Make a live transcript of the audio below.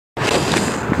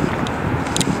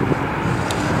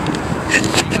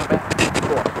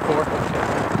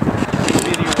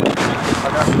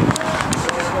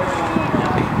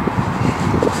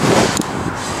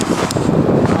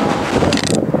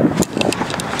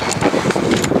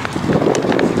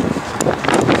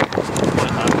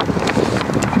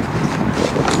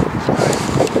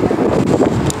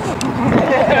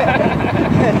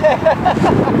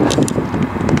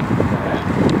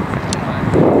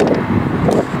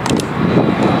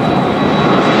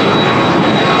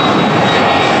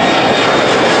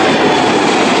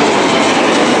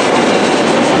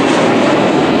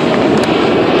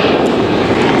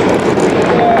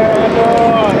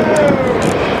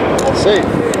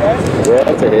Yeah,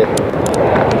 that's a hit.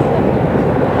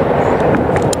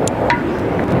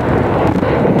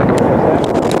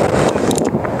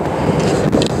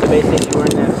 The base station, you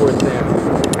weren't that fourth down.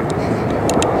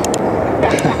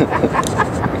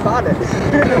 Caught it.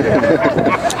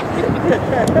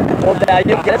 Well, now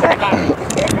you get it back.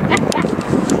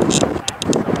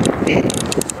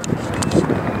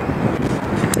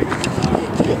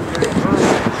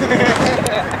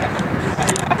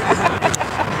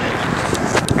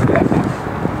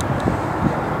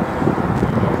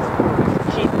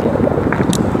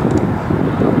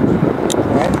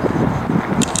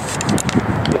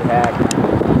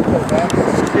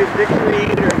 Victory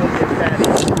or he'll get fatty.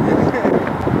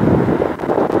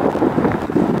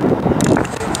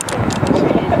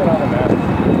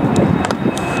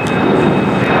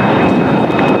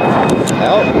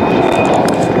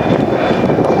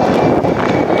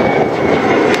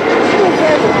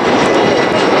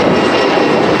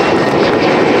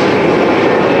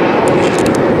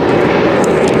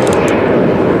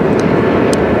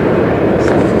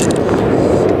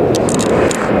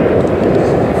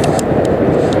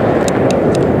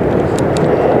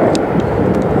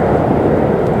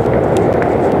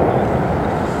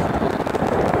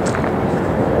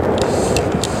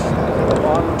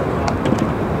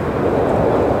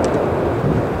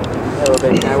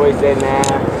 Can I always say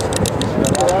nah?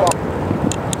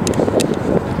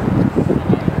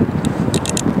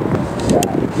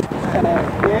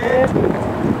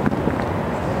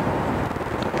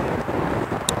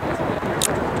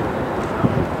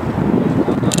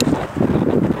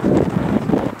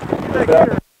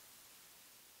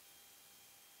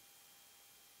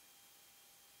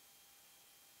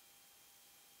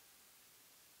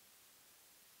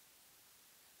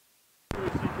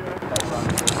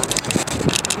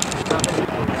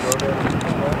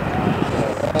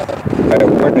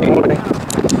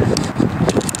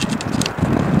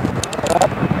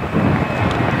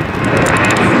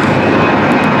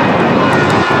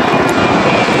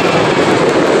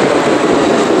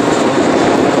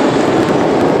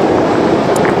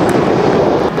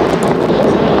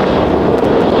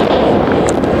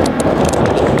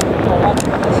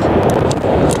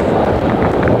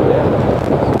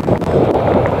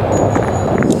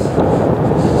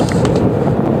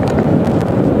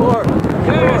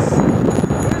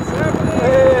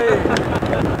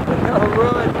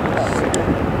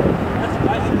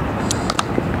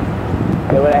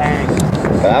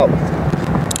 Out.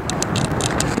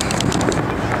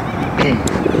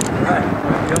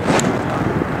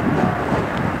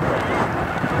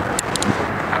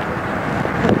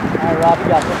 Alright, Rob, you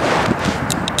got this.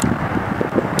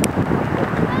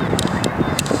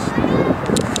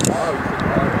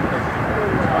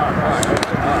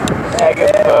 Yeah,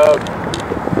 good boat.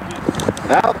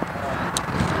 Out.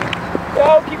 Go,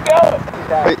 keep going.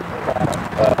 Wait.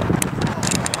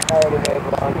 Already made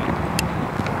one.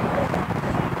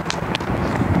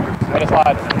 Let it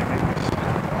slide.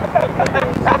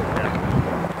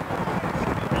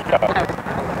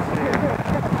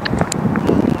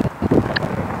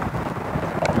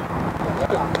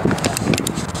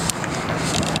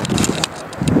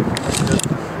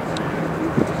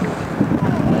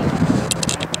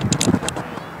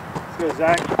 Let's go,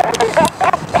 Zach. There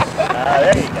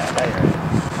you go. There you go.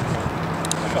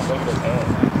 Look at his hand.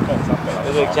 He's got something on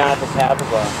Look his like Jonathan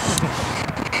Papelbon.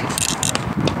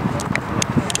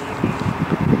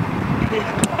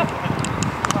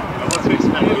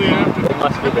 It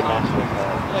must be the national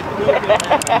card.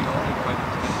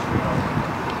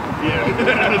 Yeah,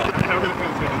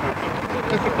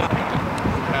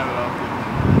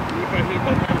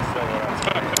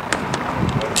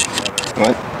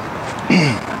 What?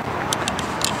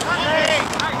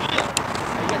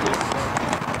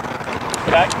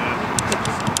 Back.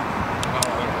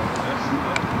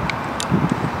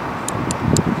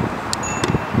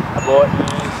 Abort.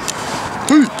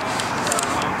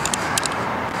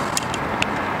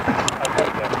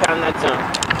 Down that zone.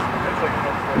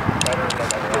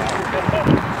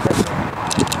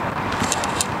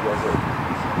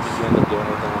 Did you end up doing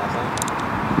anything last night?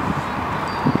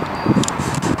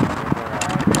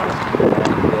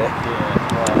 Yeah.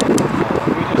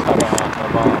 We just have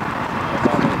a ball.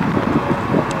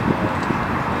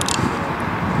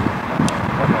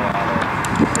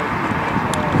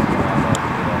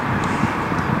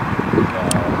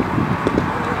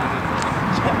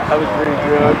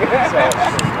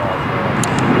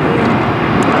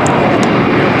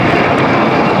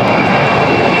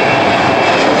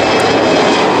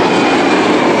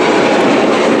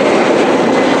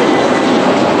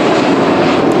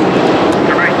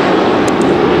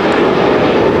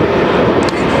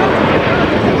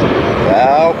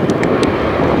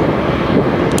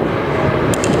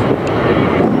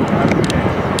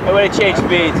 can't change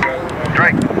speeds.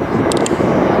 Drink.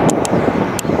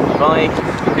 Only,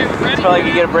 probably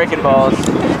could get a breaking balls.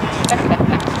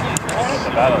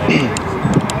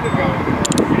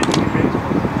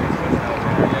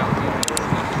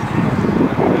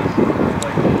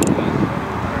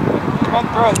 One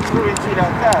throw 3 feet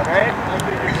outside, right?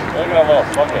 Look at that little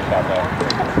fucking shot there.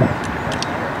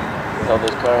 With all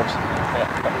those carbs.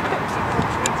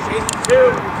 Chase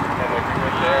 2.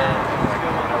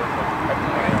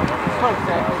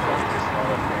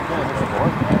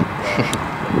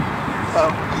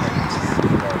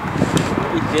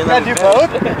 You Can I do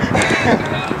both?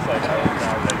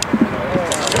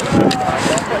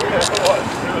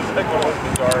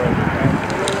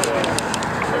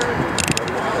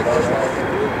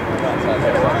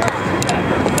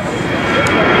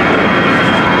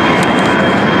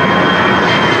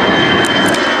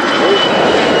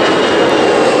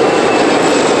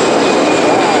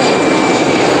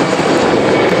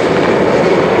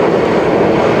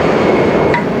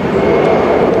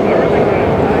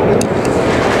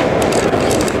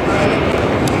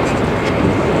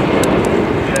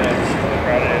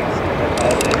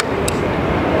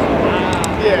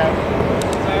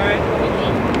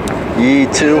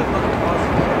 E2.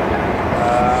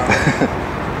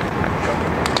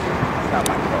 Not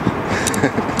my fault.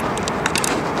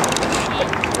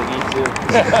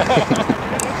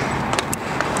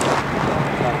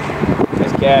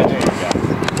 Nice catch.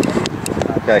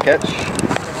 Got a catch?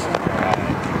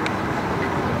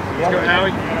 Go,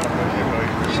 Howie.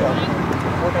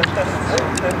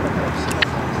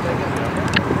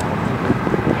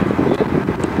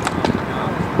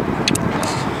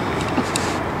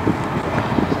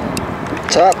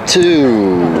 Top 2.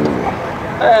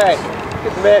 Alright,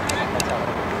 get the mitt.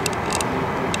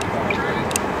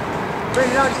 Bring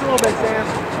it out just a little bit, Sam.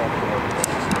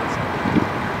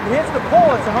 He hits the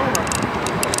pole, it's a homer.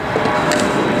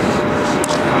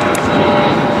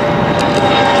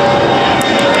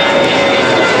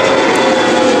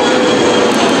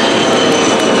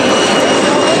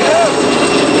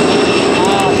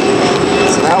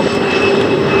 It's an out.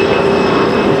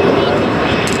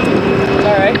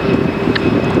 Alright.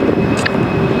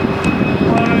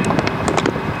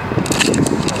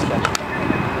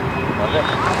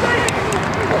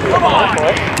 Come on!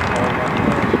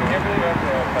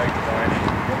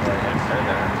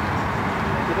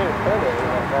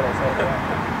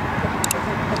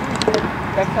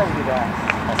 Next time we do that.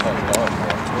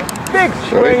 Big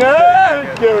swinger!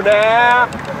 Let's go now!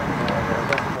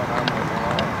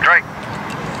 Drink.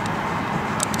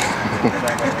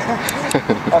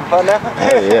 Have fun now?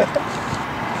 Yeah.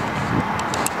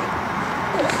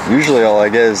 Usually all I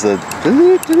get is the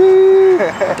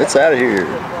it's out of here.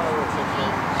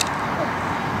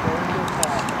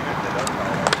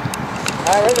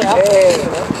 Alright,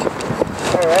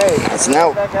 Alright. That's an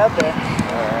out. Back out there.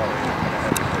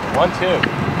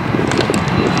 1-2.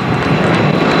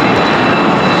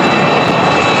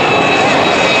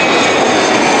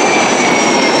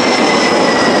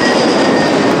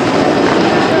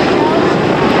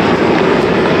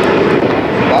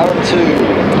 Bottom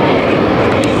 2.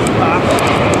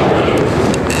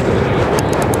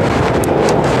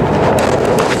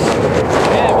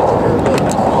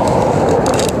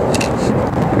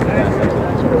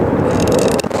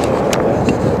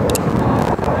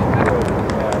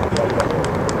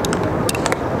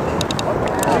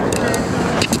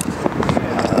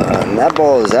 That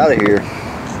ball is out of here.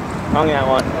 Hung that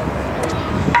one.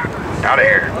 Out of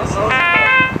here.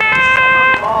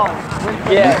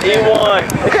 Yeah, he won.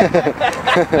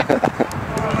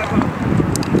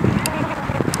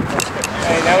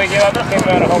 Hey, now we give up the game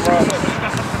about a home run.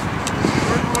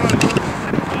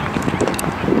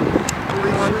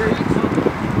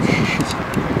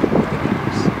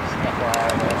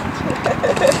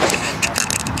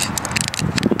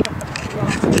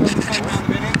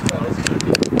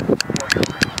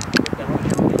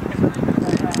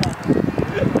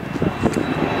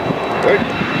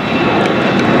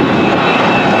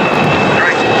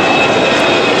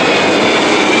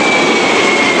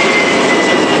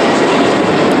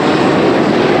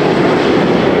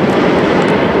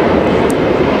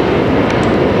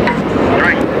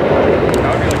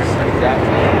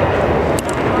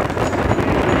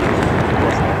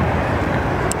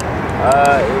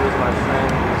 It was my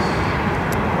friend's.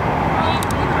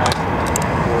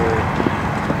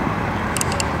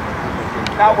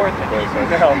 Not worth it.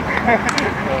 No.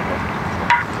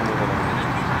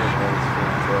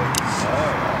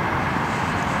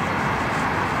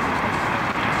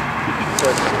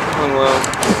 Hung low.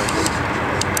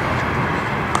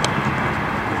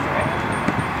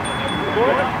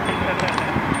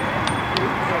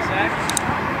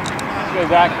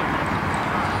 Exactly.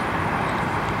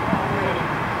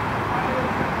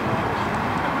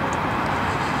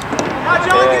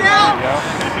 John, get out!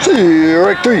 See,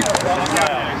 right 3.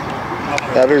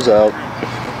 Batter's out.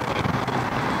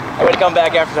 I would come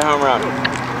back after the home run.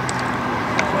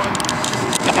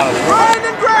 Ryan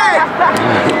and Greg!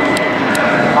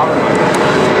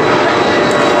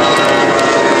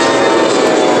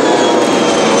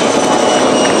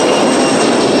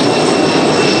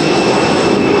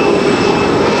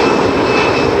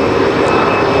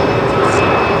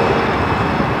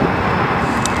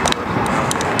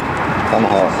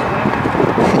 Tomahawk.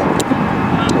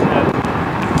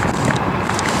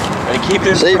 Gotta keep it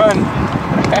in Save. front.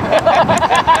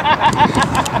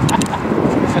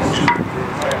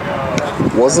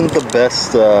 Wasn't the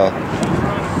best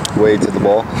way to the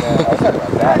ball. No,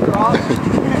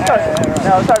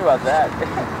 I was talking about that.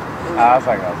 No, I was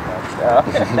talking about that. I was talking about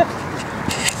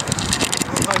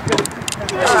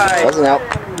that. Wasn't out.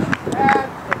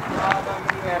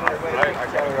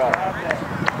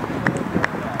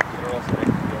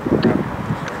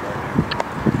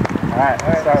 Alright,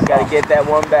 Gotta get that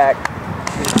one back.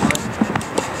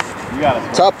 You got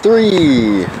it. Top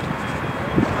 3.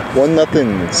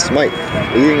 1-0. Smythe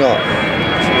leading off.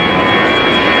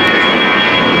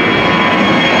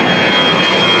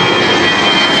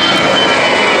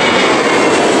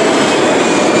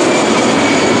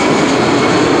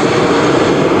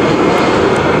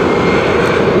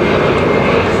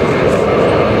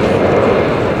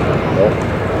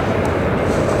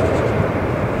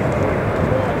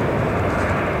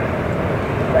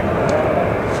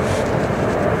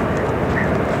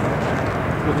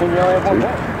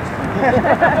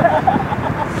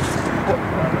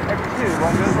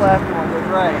 One goes left and one goes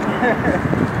right.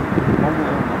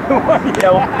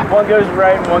 Yeah, one goes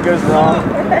right and one goes wrong.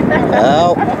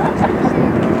 Out.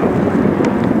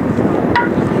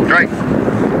 Strike.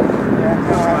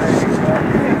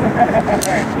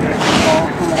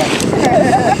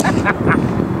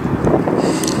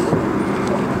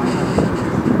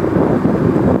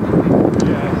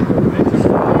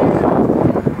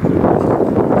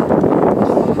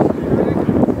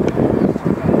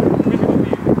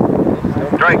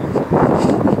 Strike.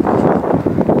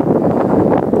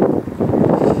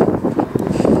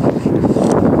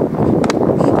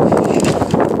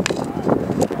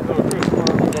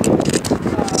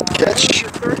 Catch.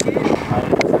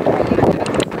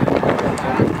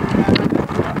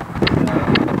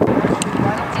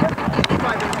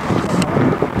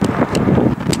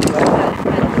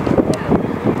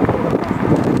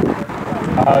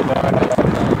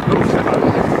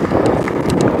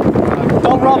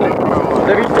 Don't rub it.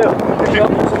 32.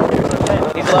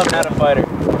 He's loving out a fighter.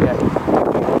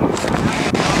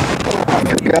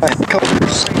 Guy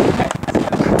covers.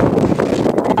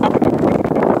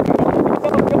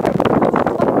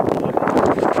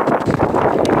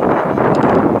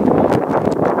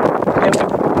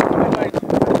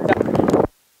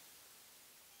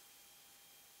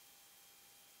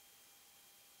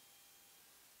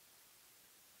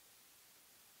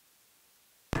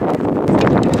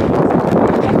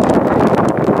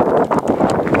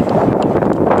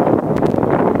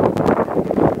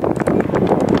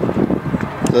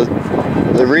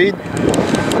 The read.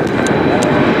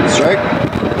 Strike.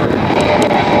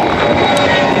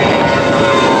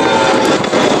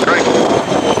 Strike.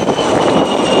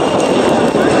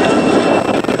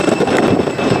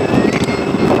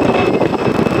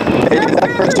 Hey, that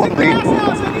first one read. I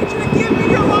need you to give me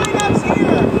your lineups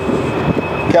here.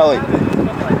 Kelly.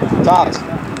 Toms.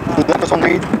 Did that first one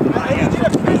read? I need you to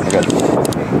physically.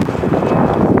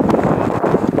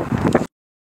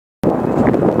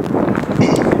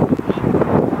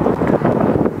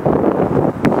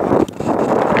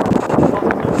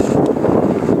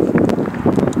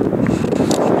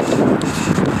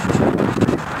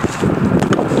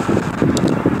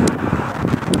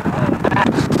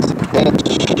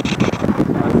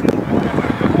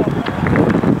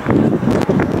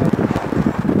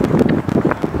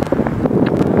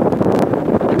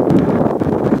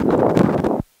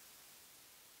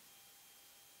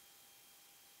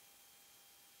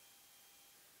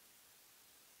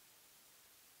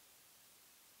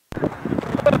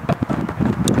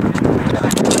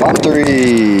 On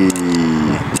 3.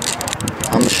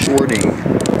 I'm shorting.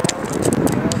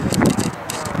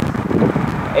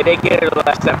 Hey, they get it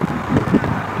last time.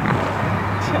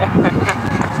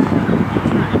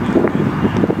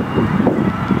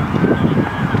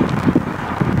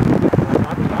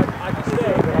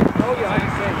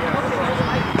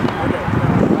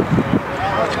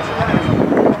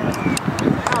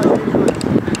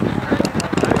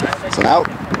 It's an out.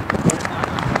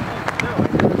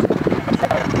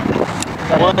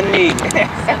 8.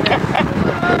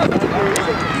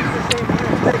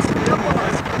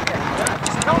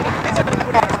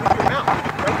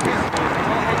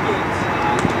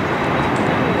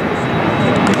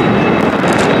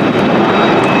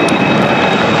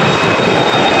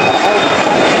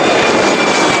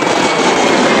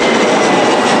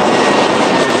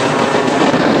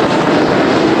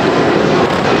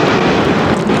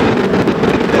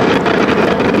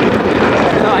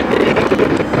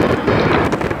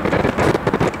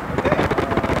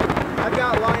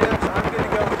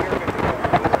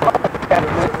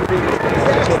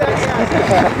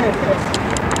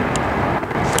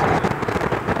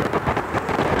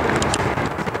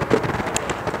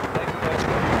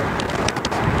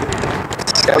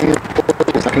 Scouting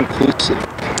report was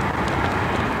conclusive.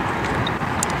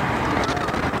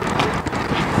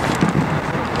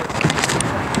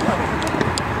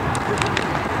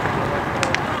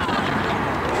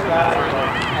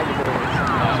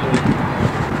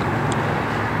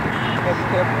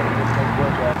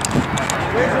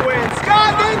 Where's the win?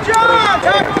 Scott and John!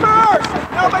 Top first!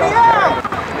 Nobody out!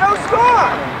 No score!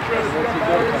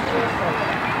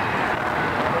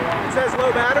 It says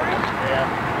low battery? Yeah.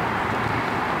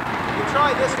 You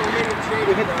try this one, maybe change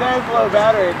If it says low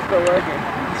battery, it's still working.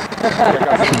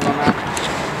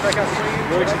 like a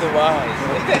swing. Go to the wise.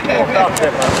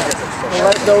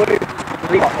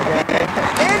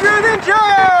 Andrew and then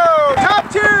Joe! Top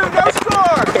 2, no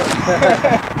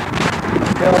score!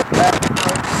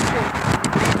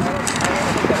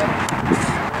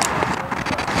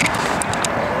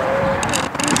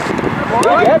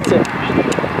 He gets it.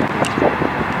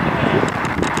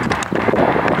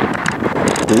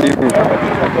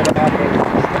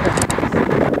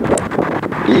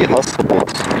 He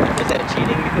hustles. Is that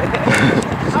cheating?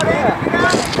 How do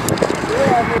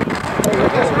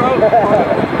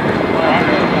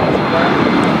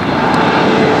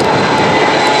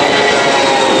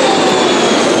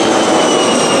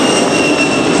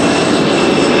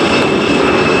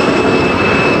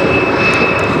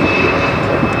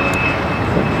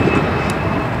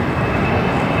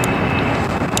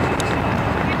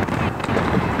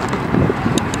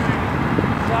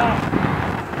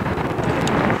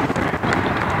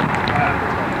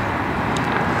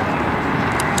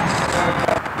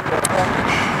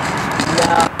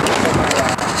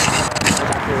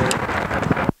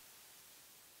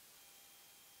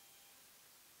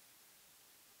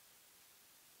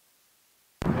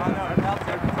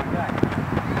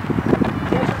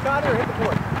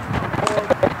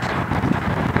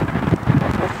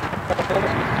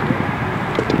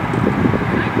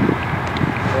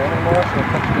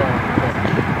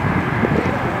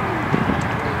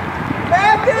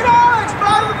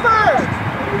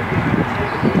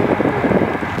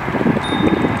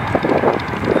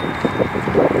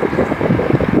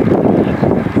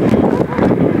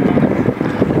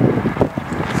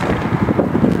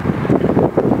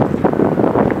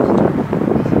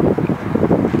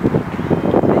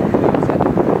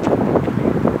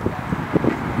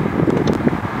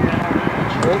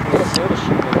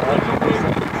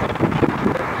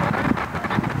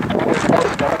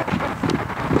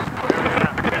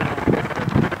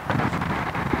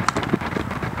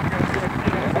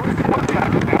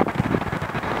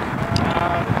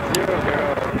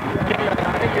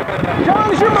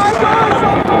John, is your mic on?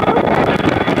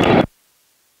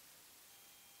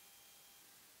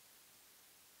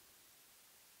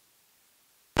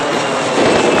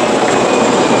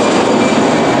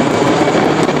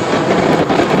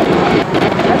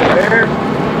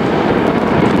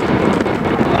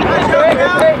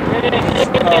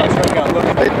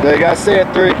 They gotta stay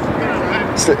at 3.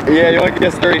 Yeah, you only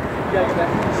get 3.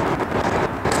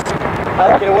 I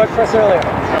like it worked for us earlier.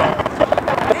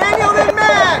 Daniel and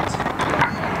Matt!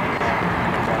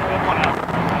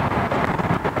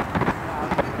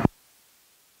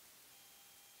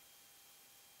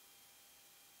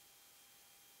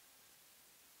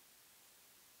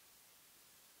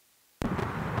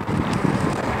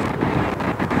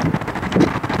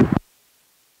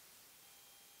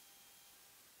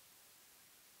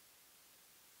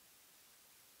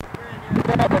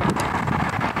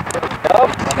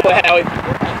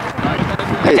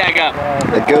 Hey, Tag up.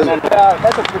 it goes.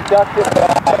 That's a productive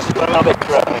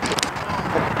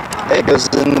It goes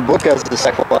in the book as the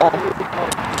second lap.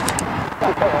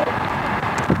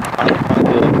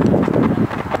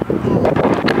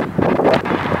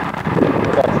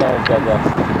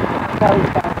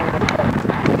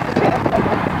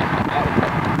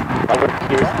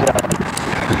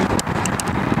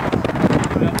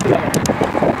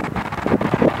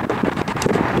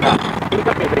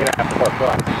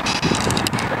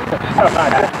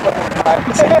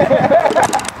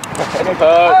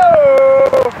 Oh!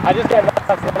 I just got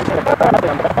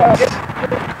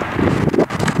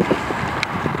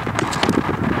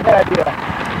good idea.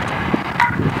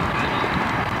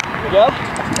 Here we go.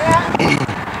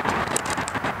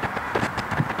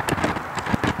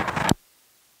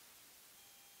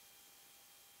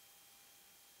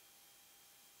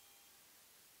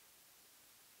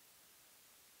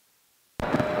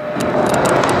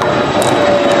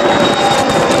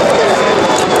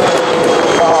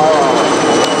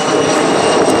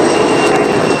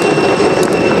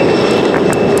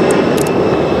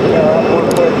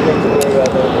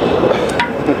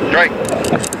 Right.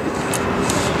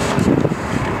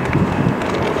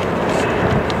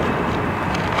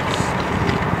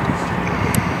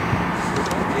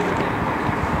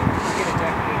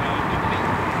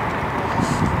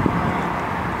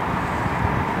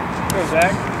 Go,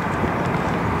 Zach.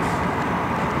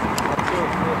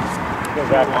 Go,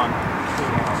 Zach. One.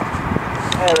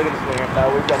 Hey, look at this winger.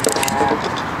 We've done that.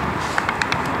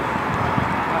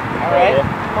 Alright,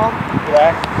 come on.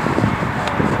 Zach.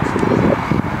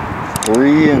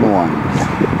 3 and 1.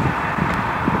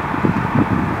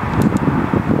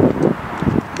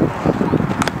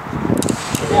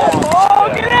 Oh,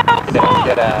 get out!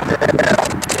 Get out.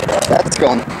 That's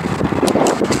gone.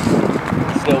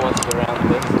 Still wants to go around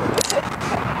the bit.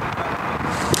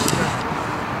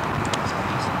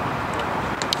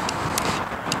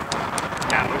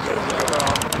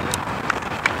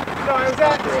 No, is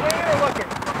that swinging or looking?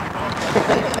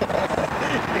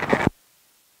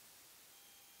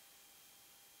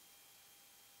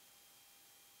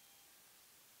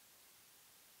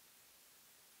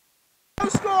 No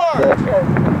score!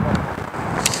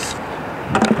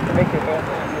 Make your hand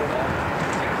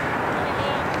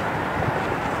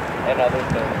and other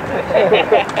things.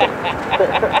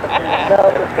 No,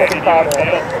 it's a bottle.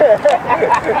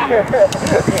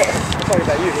 Talking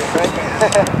about you here, right?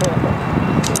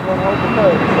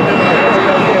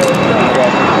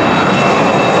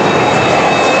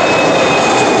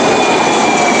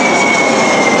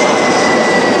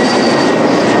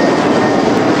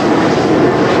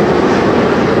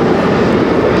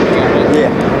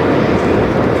 Yeah.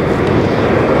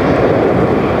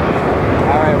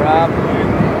 All right, Rob.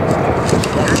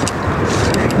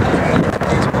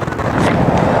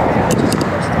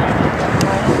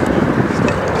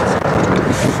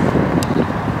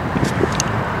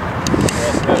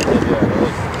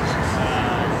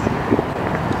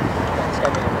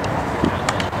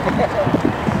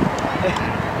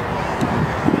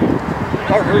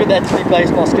 I heard that 3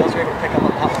 baseball skills you're able to pick up on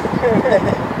that one.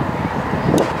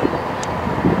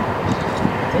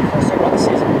 First time on the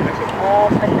season.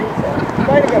 I think so.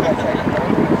 Might have got my second.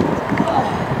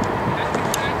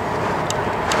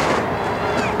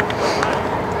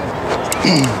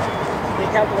 Did you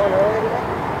count the one earlier today?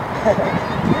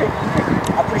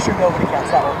 I'm pretty sure nobody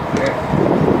counts that one.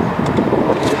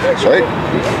 That's right.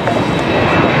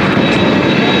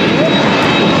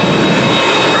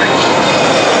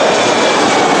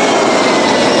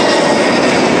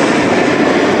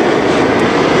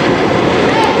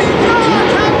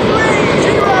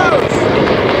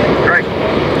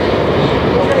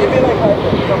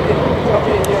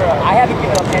 I haven't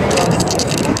given up any runs.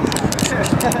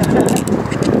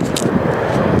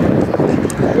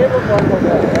 Give him one more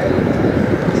run, right?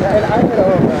 And I'm going to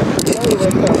overrun. You only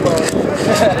win so close.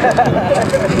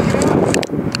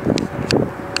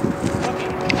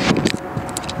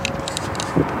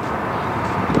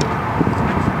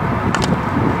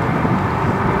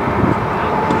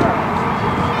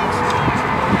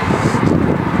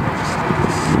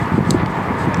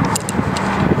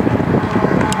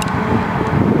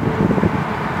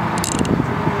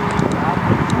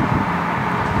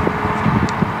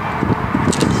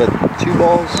 Is that 2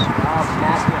 balls?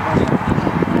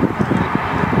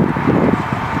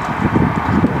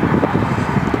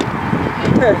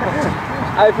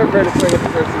 I prefer to swing at the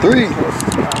first 3.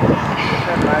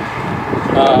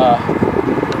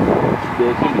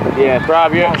 Yeah,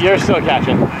 Rob, you're still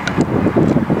catching.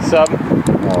 Sub.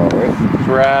 Alright.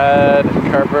 Brad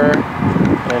Carper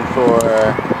and for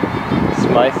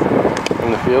Smythe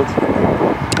in the field.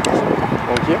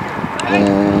 Thank you.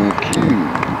 Thank you.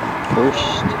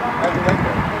 First.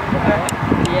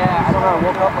 Yeah, I don't know. I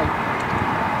woke up like.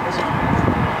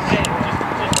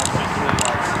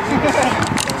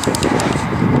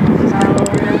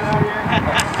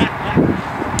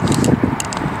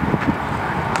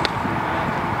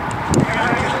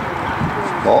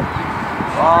 Ball.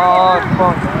 Oh, come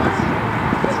on.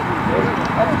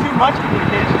 That's too much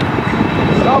communication.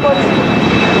 Somebody.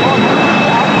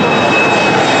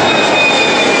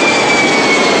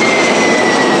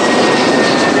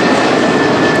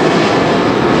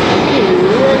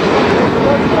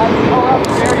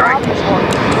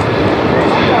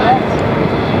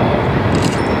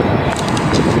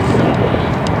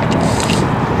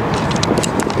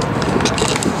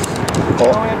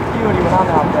 sun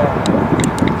out there.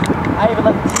 I even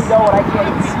let the team know when I can't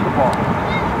even see the ball.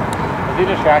 Is he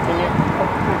distracting you?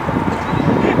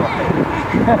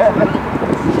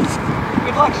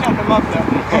 Good luck shutting him up though.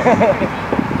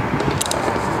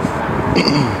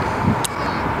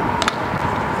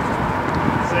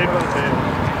 Save on the table.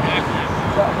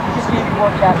 So, just need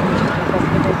more caffeine because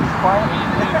the baby's quiet.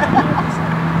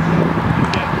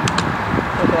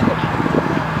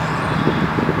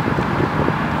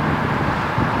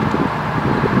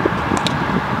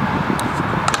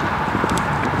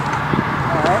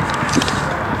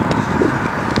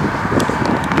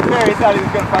 He thought he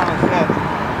was going to find my set.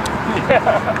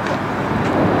 Yeah.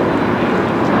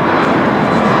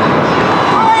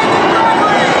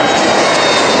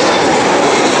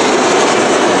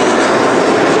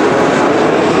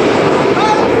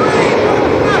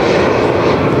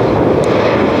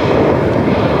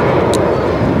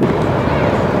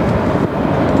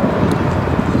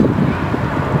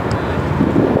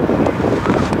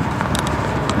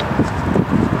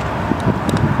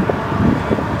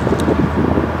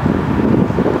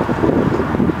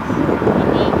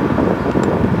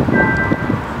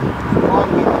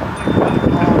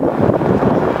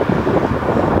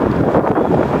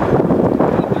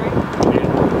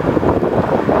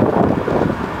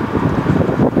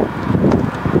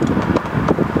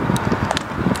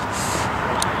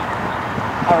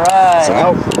 Alright. It's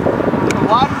out. There's a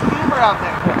wide receiver out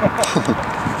there.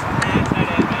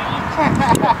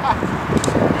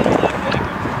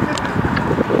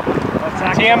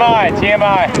 TMI,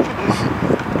 TMI.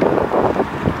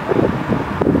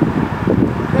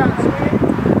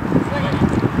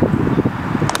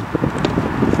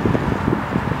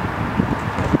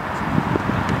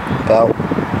 Out.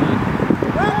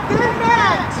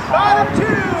 Bottom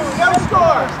two, no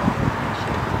score.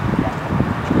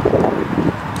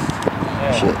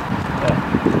 Shit.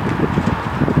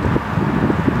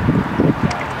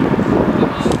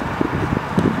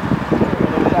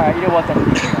 Alright, you don't want that to be.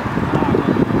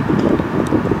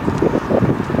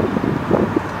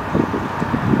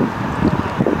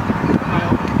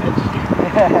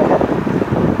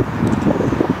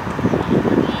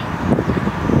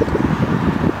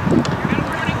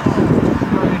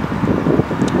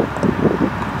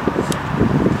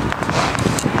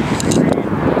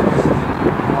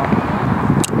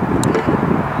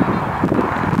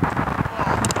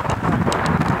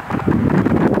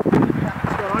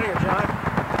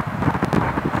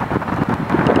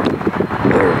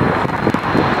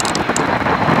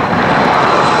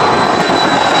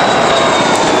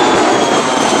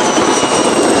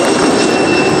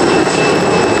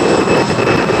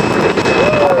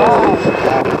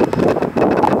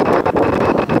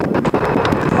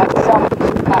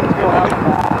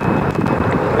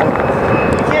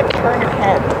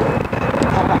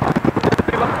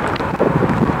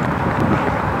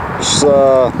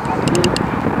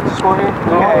 Score here?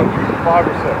 Okay. 5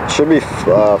 or 6. Should be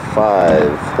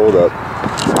 5. Hold up.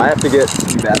 I have to get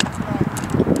that.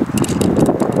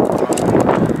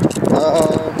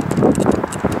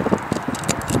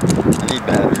 I need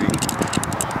battery.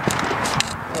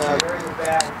 Where is the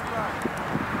bag?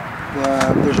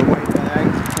 There's a white bag.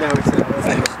 No, it's a...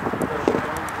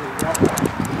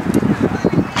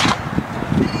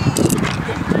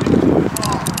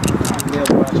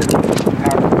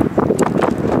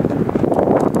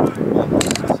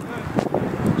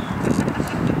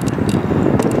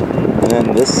 And then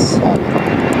this.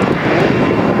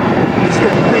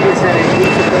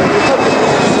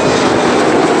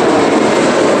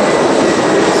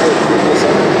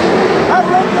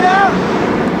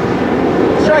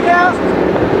 Strike out!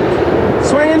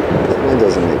 Swinging! It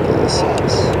doesn't make any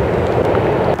sense.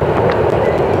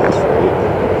 That's right.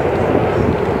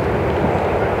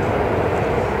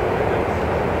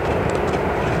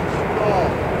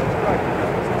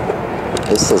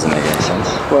 This doesn't make any sense.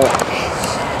 What?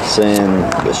 Saying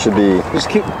it should be. Just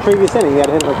keep previous inning. You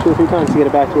gotta hit it like 2 or 3 times to get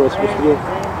it back to where it's supposed to be.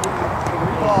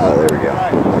 Oh, there we go.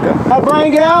 Okay. Have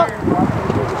Brian get out!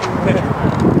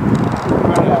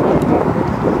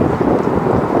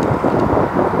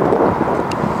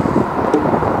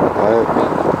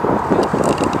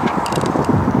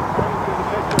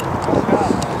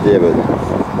 Yeah, but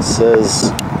it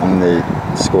says they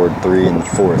scored 3 in the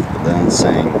 4th, but then it's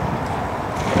saying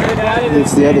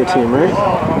it's the other team, right?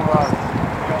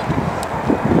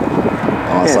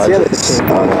 unless Yeah, it's the other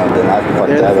team. Oh no, then I fucked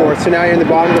They're in that the 4th, up. so now you're in the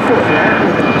bottom of the 4th, right?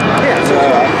 Yeah, so No,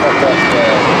 I fucked up.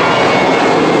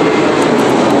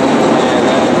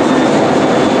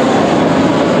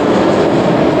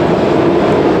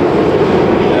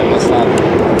 I must not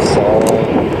saw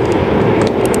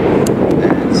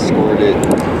and scored it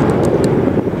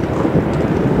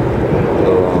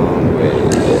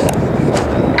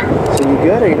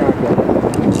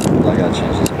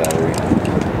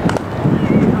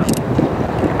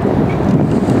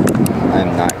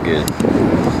not good.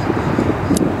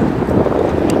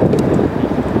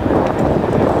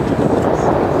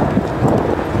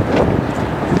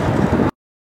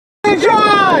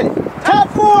 John! Top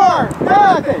 4!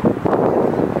 Nothing!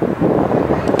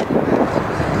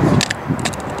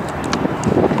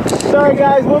 Sorry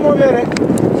guys, one more minute.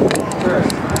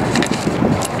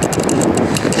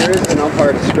 There is an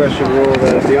umpire discretion rule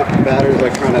that if the batter's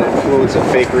like trying to influence a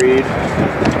fake read,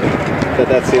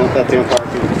 that's the umpire can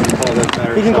call that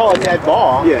batter. He can call a dead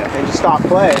ball. Yeah. And just stop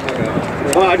play. Okay.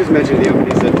 Well, I just mentioned the umpire.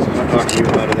 He said I'm talking to you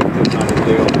about it. It's not his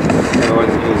deal.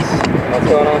 What's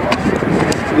going on?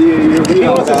 He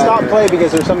wants to stop play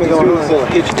because there's something going on. This little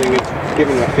hitch thing. It's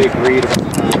giving a fake read about the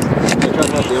time. They tried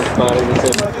to help the umpire about it. He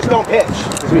said, well, just don't pitch.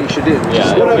 That's what you should do.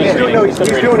 Yeah. He's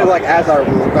doing it like as I'm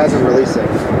releasing.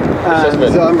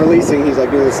 So I'm releasing. He's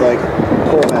like doing this like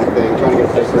pullback thing, trying to get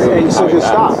a fake read. And so just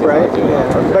stop, right?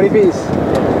 Yeah. Buddy Bees.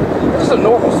 This is a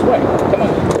normal swing. Come on.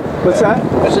 What's that?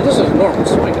 I said this is a normal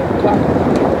swing.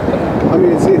 I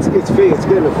mean, it's fake. It's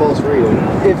getting a false read. I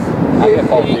get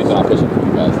false reads and I'll push it for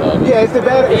you guys though. Yeah, it's the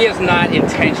batter. He is not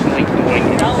intentionally doing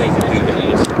anything to do that.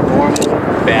 It's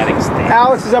normal batting stance.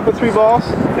 Alex is up with 3 balls.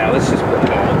 Now let's just put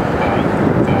ball.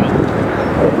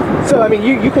 So, I mean,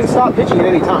 you can stop pitching at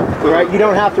any time, right? You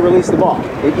don't have to release the ball.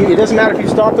 It doesn't matter if you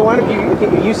start the lineup.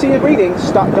 If you see it reading,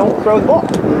 stop. Don't throw the ball.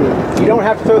 You don't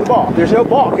have to throw the ball. There's no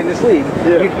balk in this league.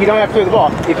 Yeah. You don't have to throw the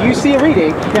ball. If you see a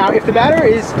reading, now if the batter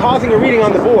is causing a reading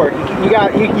on the board,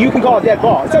 you can call a dead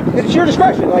ball. It's your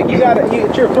discretion. Like it's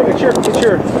your. He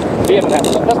doesn't have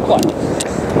to. Let's play.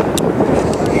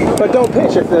 But don't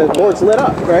pitch if the board's lit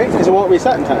up, right? Because it won't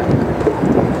reset in time.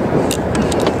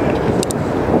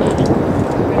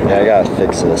 Yeah, I gotta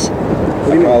fix this. I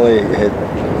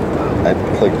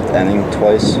clicked inning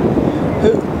twice.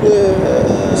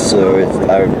 So if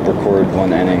I record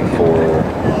 1 inning for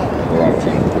the wrong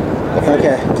team.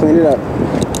 Okay, clean it up.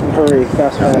 Hurry,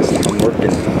 fast. I'm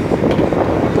working.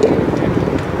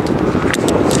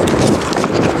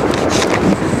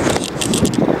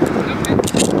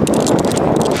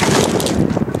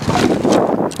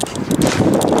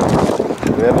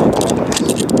 Do we have any plans?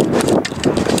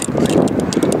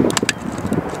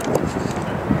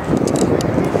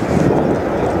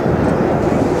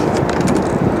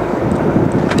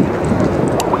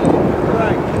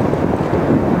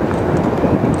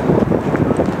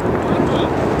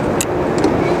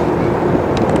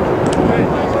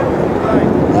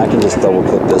 Double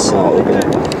click this and I'll open it.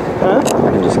 Huh?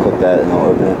 I can just click that and I'll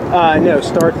open it. No,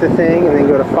 start the thing and then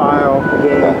go to File,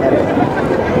 Game, Edit.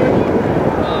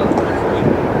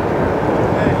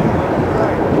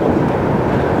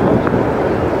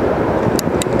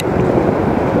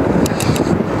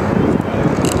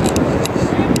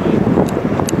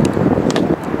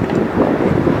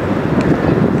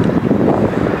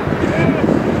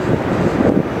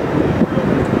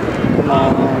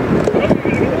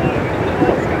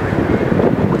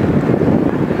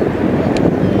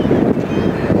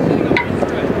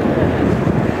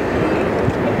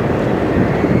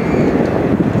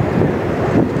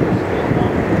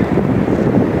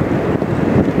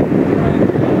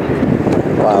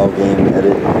 Game,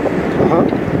 edit.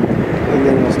 And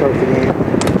then we'll start the game.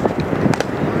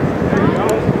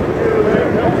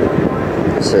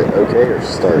 Is it okay or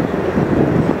start?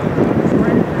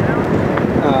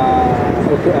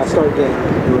 Okay, start game.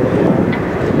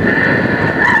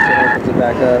 So it opens it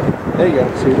back up. There you go.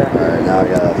 See that? Alright, now I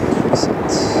gotta fix it.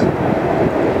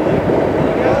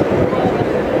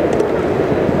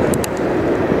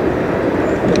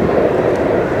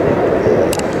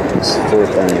 This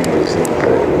 4th inning was not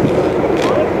good.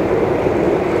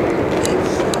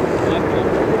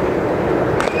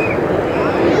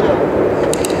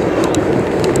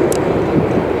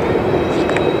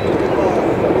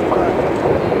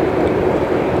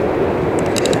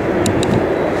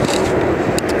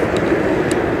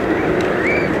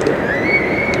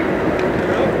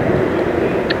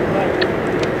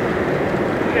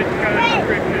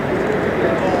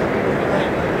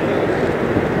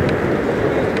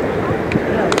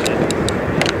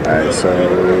 Alright, so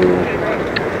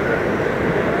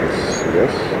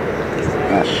yes.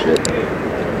 Ah shit.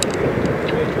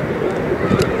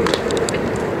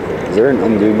 Is there an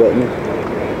undo button?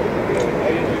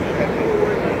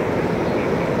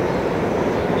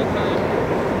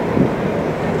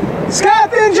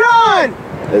 Scott and John!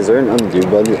 Is there an undo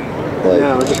button? Like,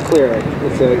 No, just clear it.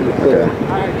 It's a clear. okay.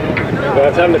 Do I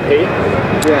have time to pee?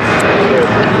 Yes.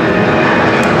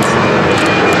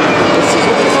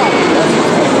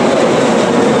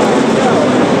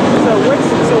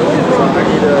 So what is wrong? I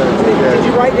need to Did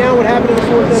you write down what happened in the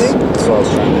 4th inning? That's what I was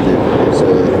trying to do. So,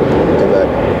 go back.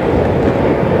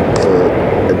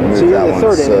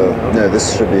 third So, inning. no,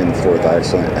 this should be in the fourth. I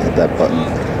accidentally hit that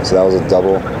button. So that was a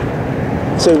double.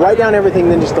 So write down everything,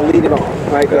 then just delete it all.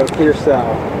 Right, go clear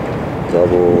cell.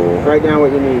 Double. Write down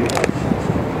what you need.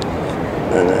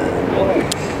 And then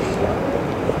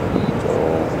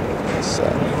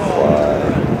set fly.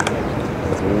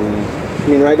 3. I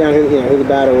mean, write down who the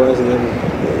batter was, and then.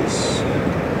 Base.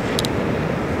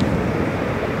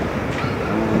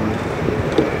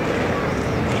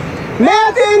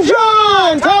 Matt and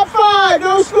John, top 5,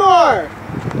 no score.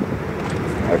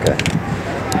 Okay.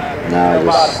 Now I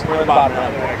just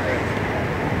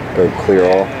go clear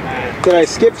all. Did I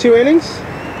skip 2 innings?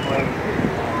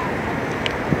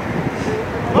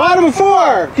 Bottom of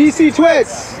 4, PC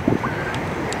Twits.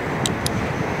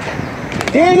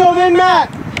 Daniel, then Matt.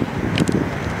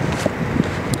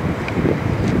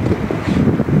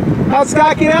 How'd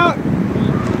Scott get out?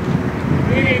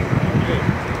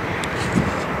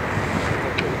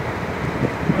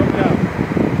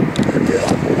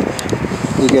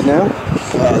 You good now?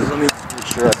 Let me make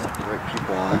sure I have the right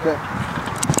people on. Okay.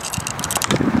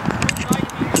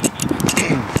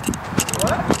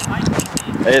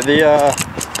 Hey,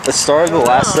 the start of the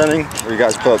last inning, where you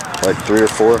guys put up like 3 or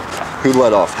 4, who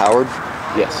led off? Howard?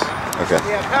 Yes. Okay.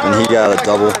 And he got a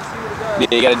double.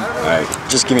 Yeah, you gotta. Alright,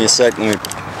 just give me a sec, let me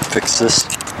fix this.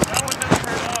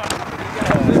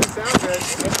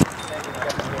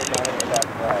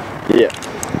 Yeah.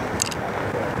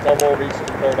 Double, reach the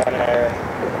third umpire.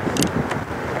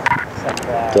 Second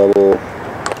fly. Double.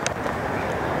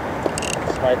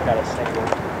 Smythe got a single.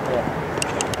 Yeah.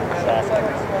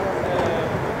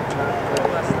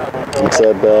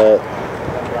 Inside bat.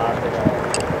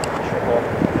 Triple.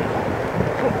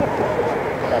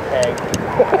 Got peg.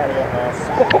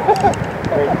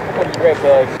 Great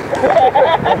bag.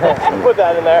 Put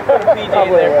that in there. Put a PG in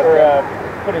there for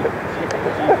putting GP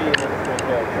in the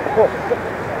bag.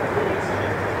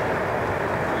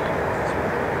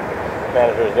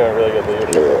 Manager's doing really good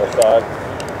leadership on the side.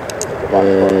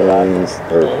 And,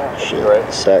 or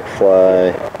shit, sack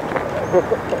fly.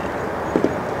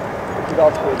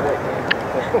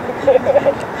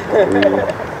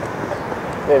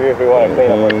 Maybe if we want to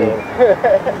clean up our team.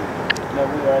 No,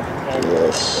 we are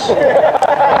Yes.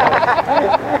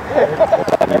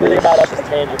 Everything about us is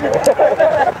tangible.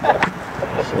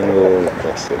 Single,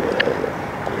 that's it.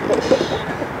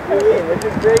 This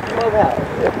is great clubhouse.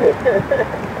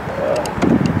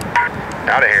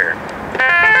 Out of here.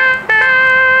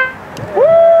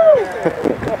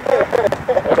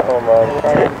 Home run.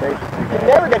 You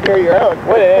never get to hear your own.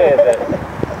 What is it?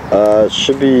 It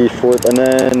should be fourth, and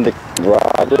then the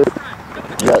Robert.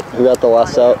 Who got the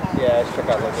last out? Yeah, I struck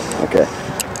out looking. Okay.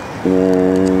 And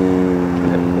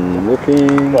then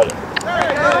looking. But it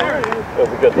was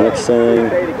a good Next thing.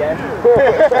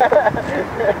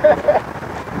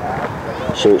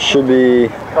 So it should be.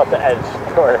 Caught the edge,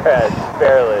 corner edge,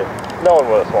 barely. No one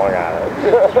would have swung at it.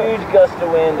 Huge gust of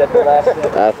wind at the last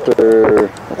second. After,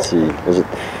 let's see, was it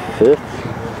the 5th?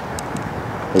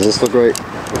 Does this look right?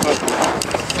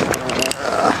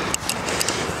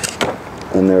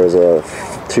 And there was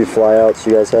 2 flyouts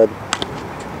you guys had.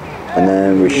 And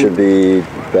then we should be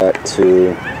back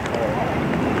to,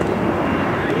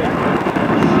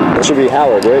 it should be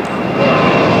Howard, right?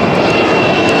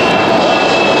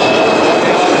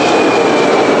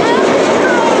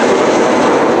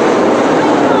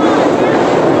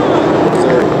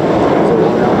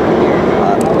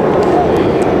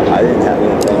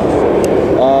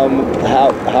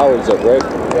 Howard's up, right?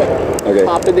 Okay.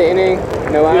 Top of the inning,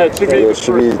 no outs. Yeah, it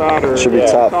should be, Should be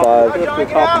top 5.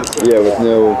 Yeah, with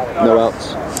no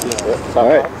outs. All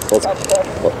right,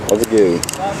 let's go.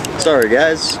 Sorry,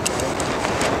 guys.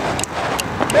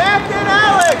 Back in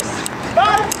Alex,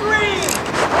 bottom 3,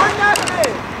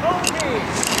 1-0, home team.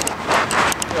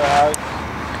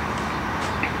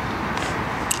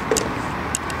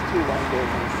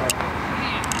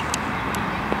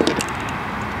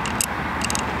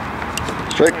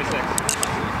 Strike.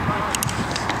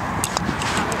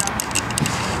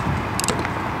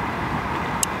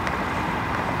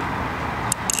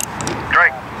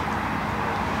 Strike.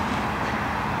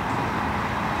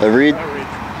 A read?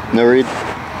 No read?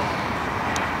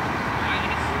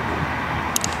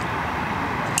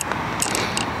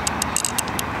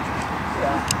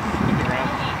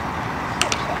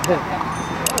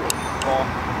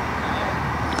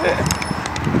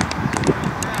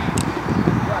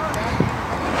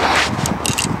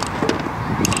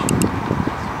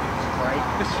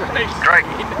 Strike.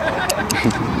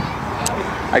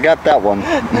 I got that one.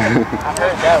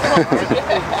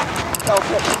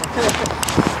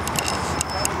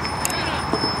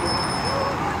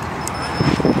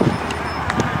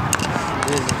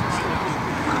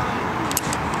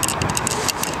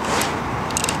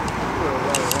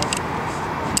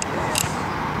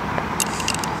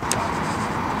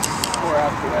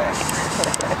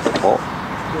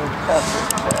 Oh!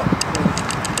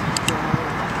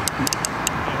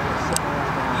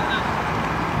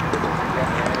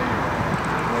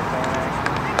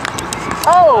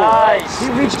 Nice. He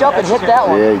reached up and hit that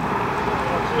one. Yeah.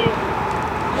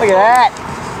 Look at that.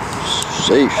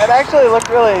 Safe. That actually looked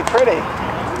really pretty.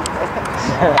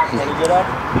 Can you get up?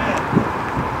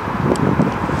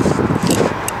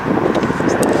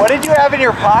 What did you have in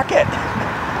your pocket?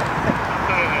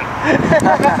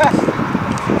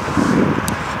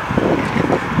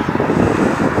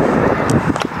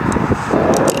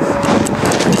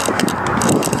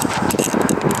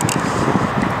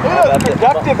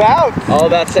 Productive out. All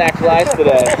about sack flies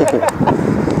today.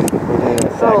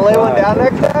 So to lay one down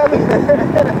next time?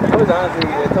 I was honestly,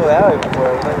 I told Allie before.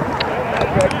 I was like,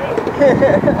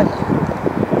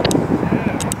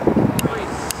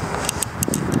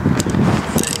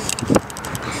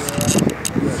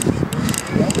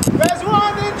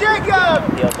 Res1 and Jacob!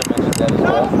 he also mentioned that as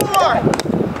well. Top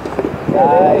 4!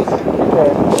 Nice.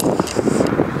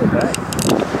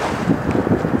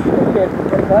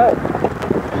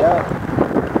 Yeah.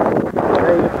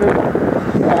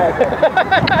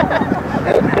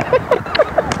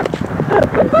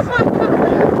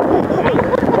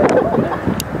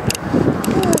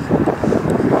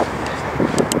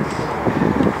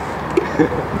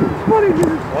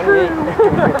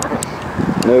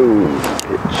 No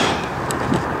pitch.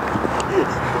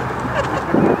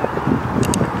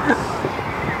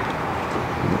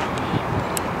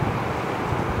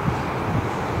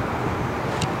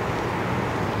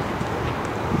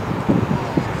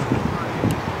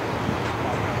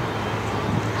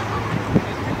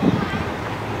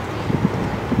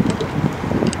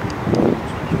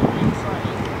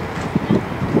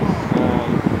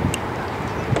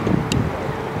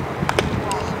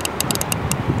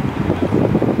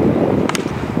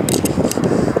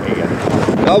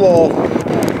 Ball.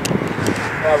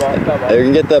 Hey, you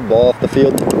can get that ball off the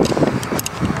field. I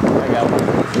got one.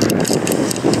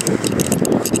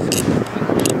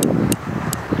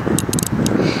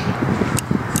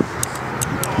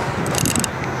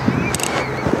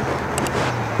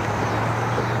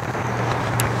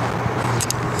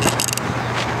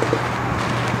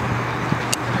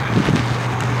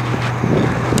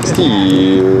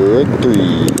 Steer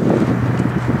 3.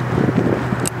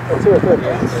 Oh, 2 or 3.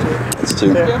 That's 2.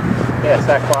 Yeah,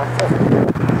 sack fly.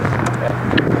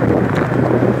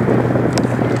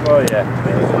 Oh yeah.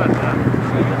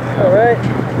 All right.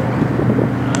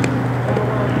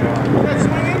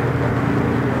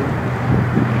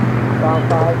 Round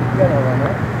 5. You got another one,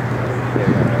 right?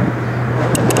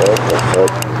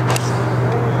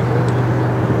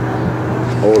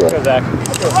 Hold up. Zach.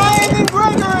 Ryan and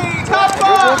Gregory, top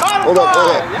 5! Hold up.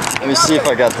 Let me see if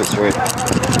I got this right.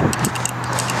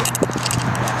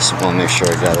 Just want to make sure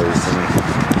I got everything.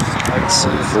 Let's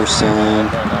see, first sign,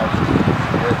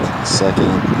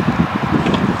 second,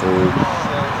 third.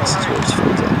 This is where it's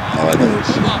filled up. Oh, I didn't.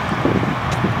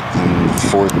 And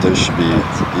fourth,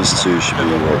 these two should be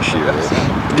right here,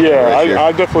 right? Yeah, right here.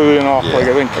 I definitely lean off. Yeah, Like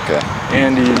I think okay.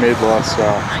 Andy made the last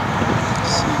stop.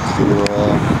 Let's see, clear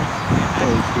off.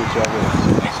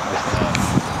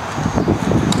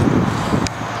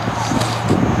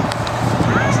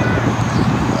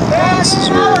 This is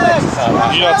where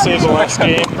Did you not save the last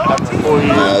game before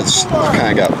you? it's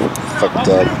kind of got fucked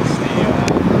up.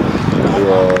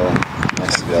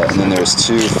 Next to that. And then there's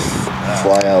 2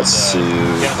 flyouts to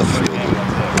the field.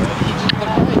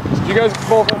 Did you guys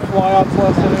both have flyouts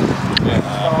last inning?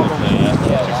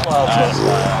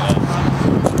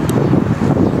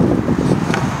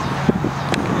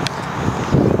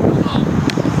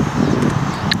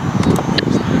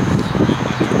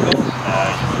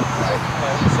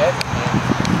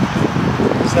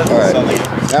 Alright,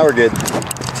 now we're good.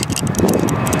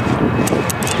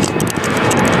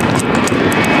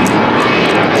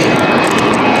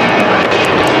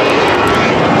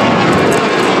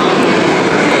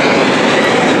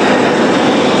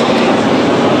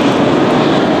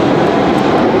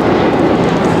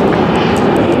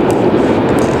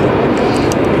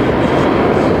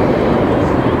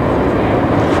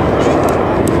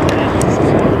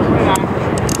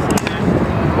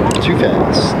 Too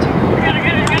fast.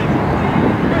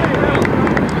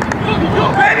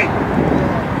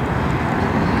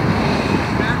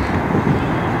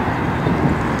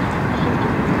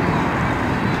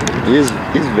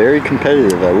 He's very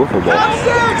competitive at wiffle ball. Top 6,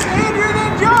 Andrew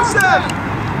and Joseph!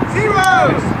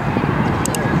 0s!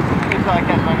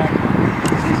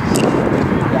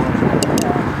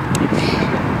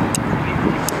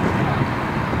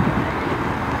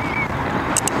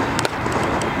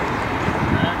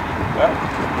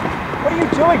 What are you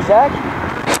doing, Zach?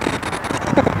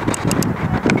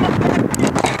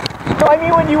 I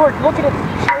mean when you were looking at the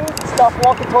chains and stuff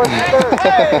walking towards the third.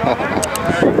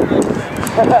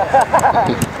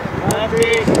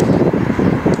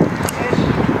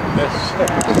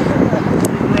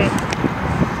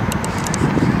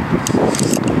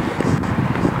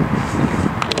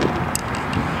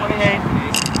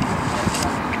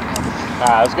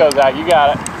 Alright, let's go, Zach. You got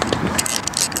it.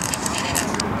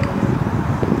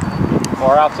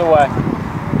 4 outs away.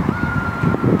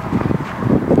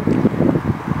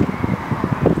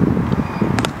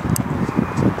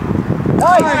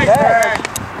 Nice catch.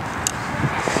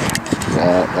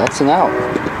 That's an out.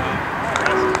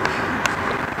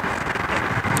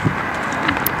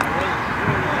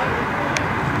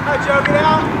 Joe, get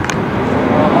out.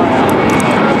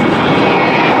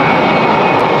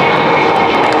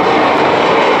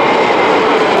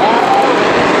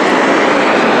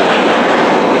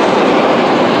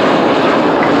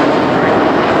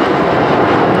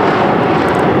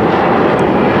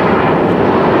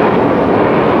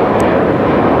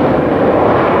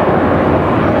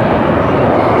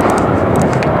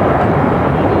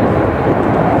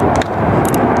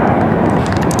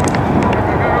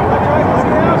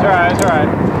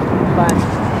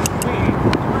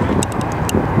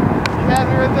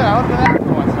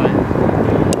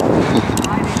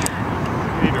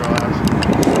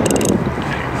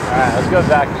 Alright, let's go,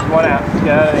 Zach. Just 1 out. Let's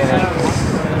get out of the inning.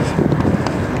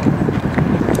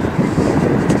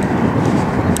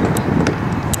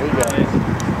 There you go.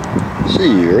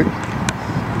 See you, Rick.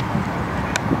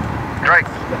 Strike.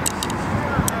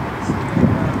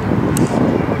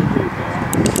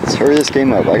 Let's hurry this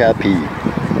game up. I got pee.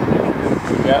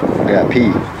 Yep. I got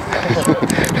pee.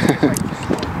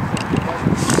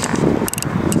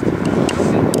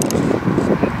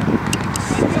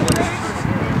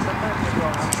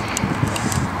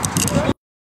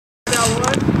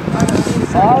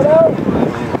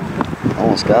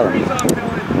 Almost got him.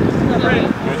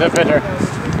 Here's the pitcher.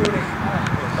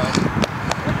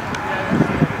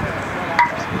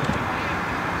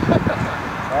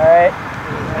 Alright.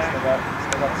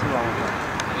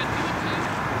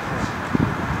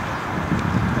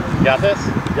 You got this?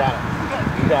 You got it.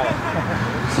 You got it.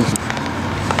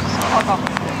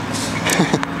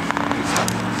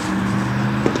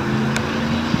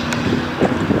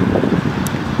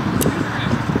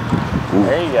 Ooh,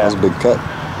 There you go. That was a big cut.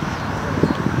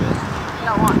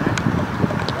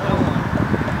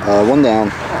 One down.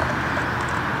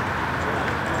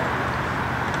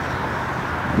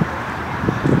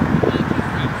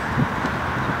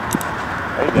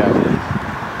 There you go.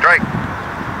 Strike.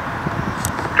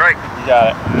 Strike. You got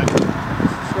it.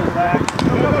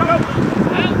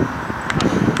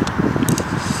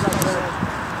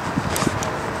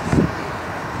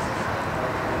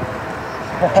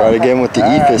 Try it again with the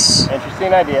EFIS.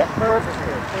 Interesting idea.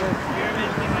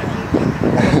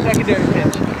 Secondary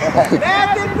pitch.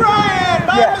 Nathan Bryan,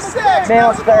 bottom of 6. Man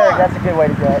on third, that's a good way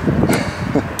to go.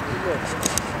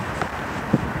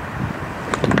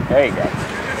 There you go.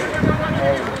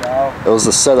 There you go. It was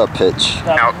the setup pitch.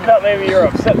 Thought maybe you were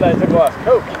upset that I took a glass of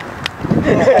Coke.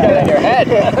 Got in your head.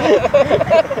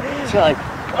 You're like,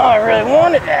 oh, I really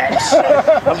wanted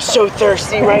that. I'm so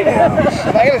thirsty right now.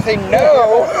 Am I gonna say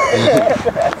no?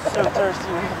 So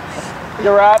thirsty.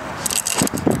 You're right.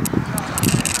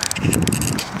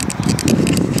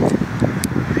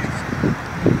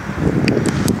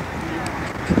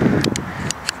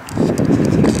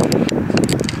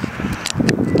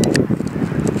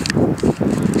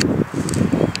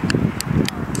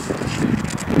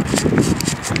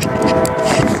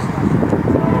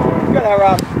 Good,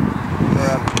 Rob.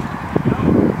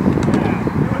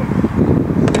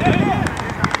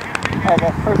 Alright,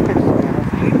 guys, first pitch.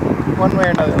 One way or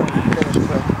another, finish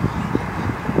quick.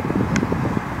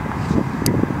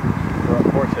 We're up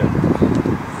 4-2.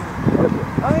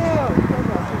 Oh, yeah.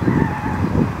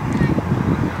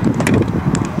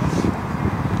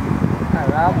 Alright,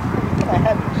 Rob. I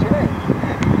had insurance.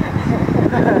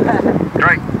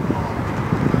 Strike.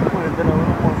 Would have been a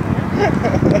little more.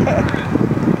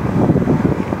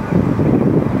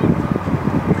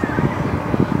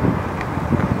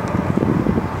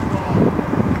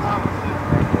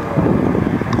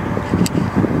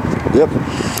 Yep.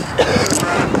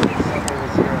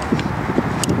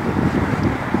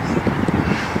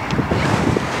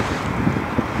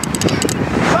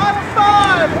 Bottom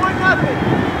 5, 1-0.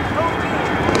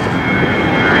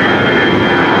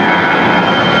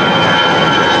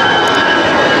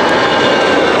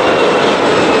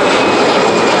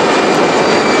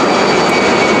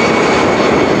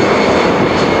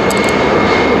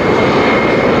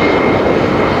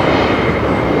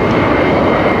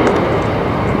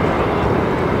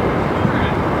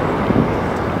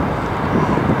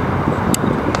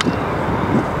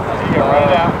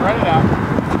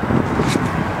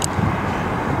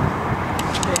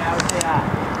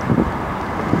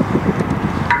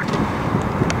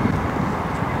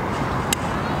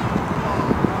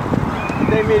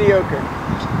 mediocre.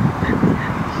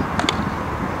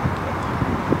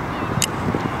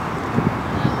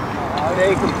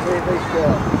 Stay completely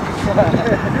still.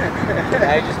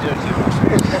 I just do it too much.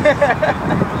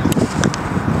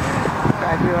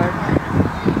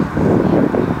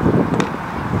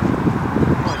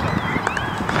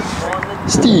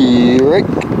 Strike.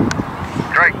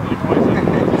 Strike.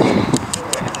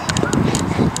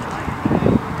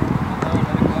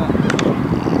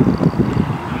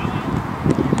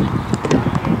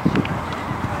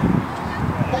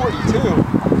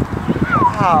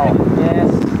 Wow. Yes.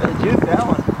 Juke that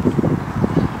one.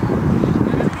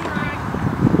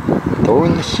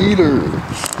 Throwing the heater.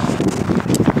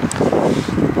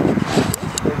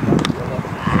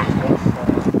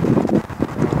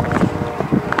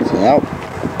 It's an out.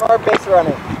 Our base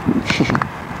running.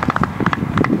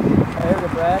 There's a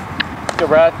Brad. Go,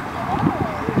 Brad.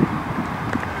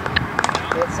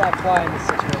 It's not fly in this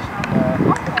situation.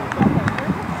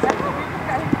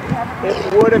 It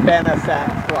would have been a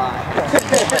sack fly.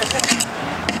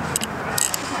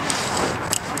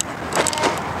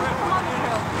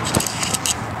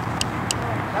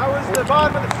 That was the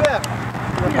bottom of the fifth.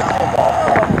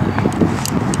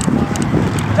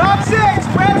 Top six,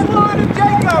 Reds 1 and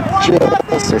Jacob.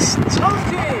 1 Assist. home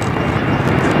team.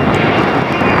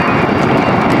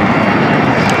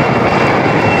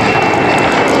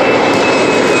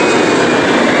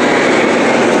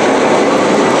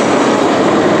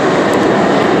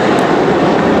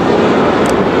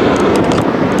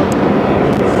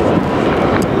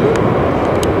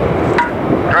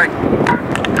 Strike.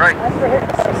 Strike.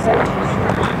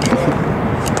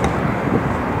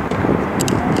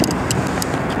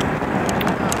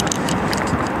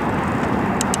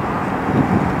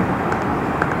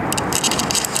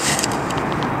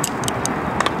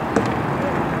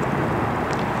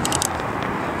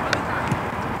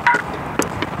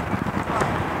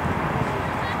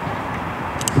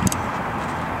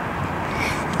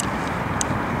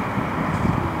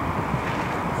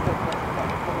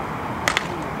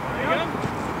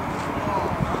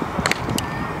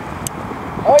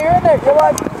 Oh, you're in there. You're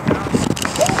live.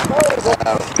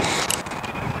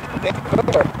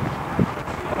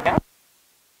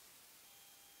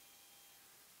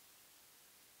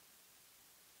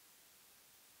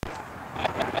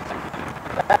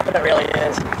 That's what it really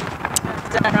is.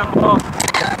 Terrible.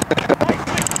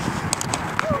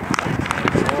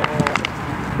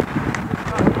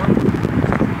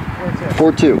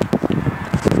 4-2.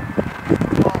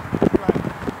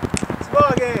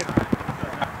 Ball game.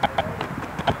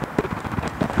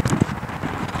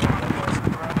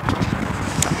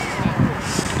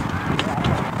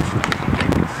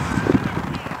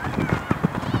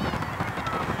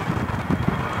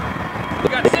 You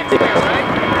got 6 there, right?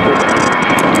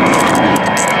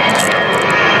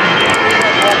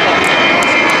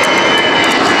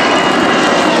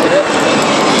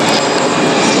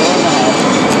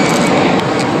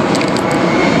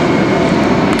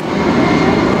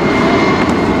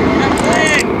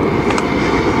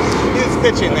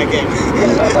 Pitching that game.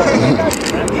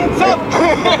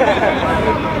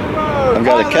 I've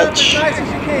got a catch. As nice as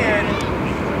you can.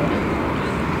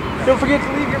 Don't forget to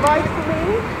leave your mic for me.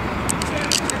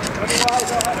 Otherwise,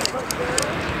 I'll have to put there.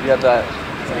 You got that.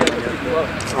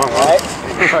 All right.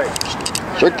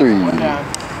 Strike 3. Down.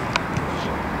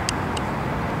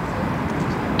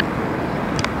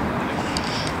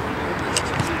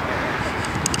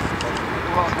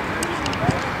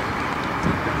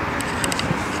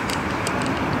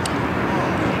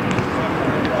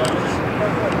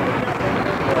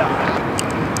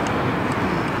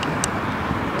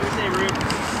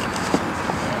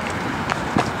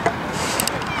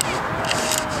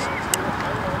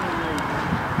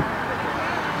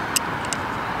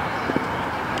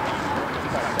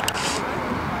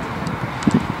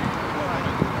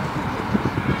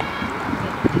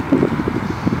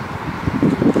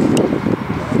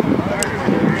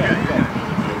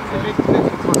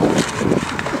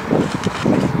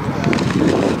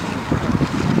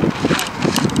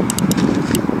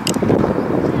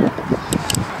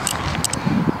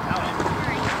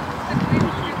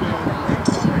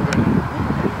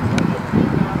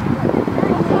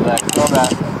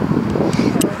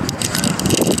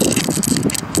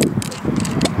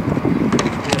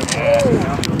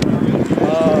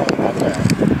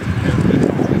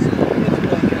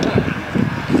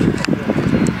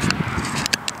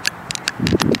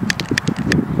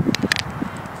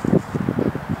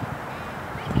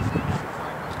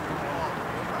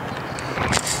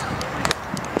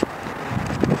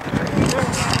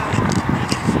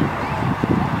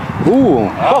 Ooh.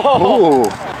 Ooh.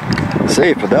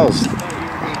 Safe, but that was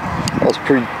was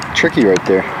pretty tricky right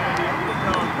there.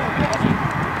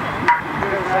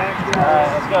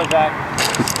 Let's go, Zach.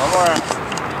 One more.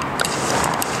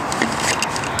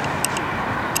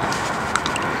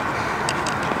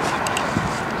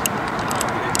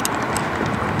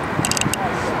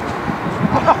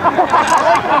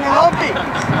 Lumpy.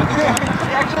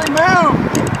 He actually moved.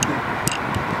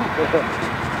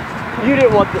 You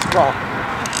didn't want this ball.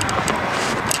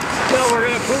 No, we're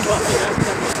gonna poop on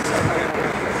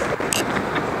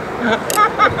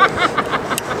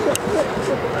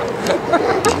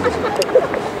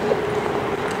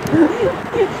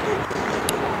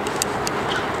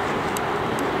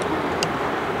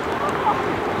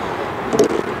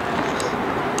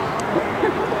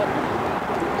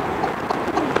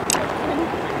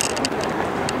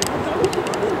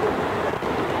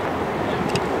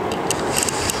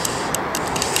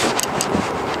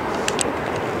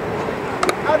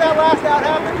How'd that last out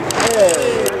happen?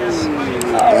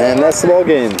 And that's the ball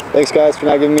game. Thanks guys for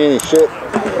not giving me any shit.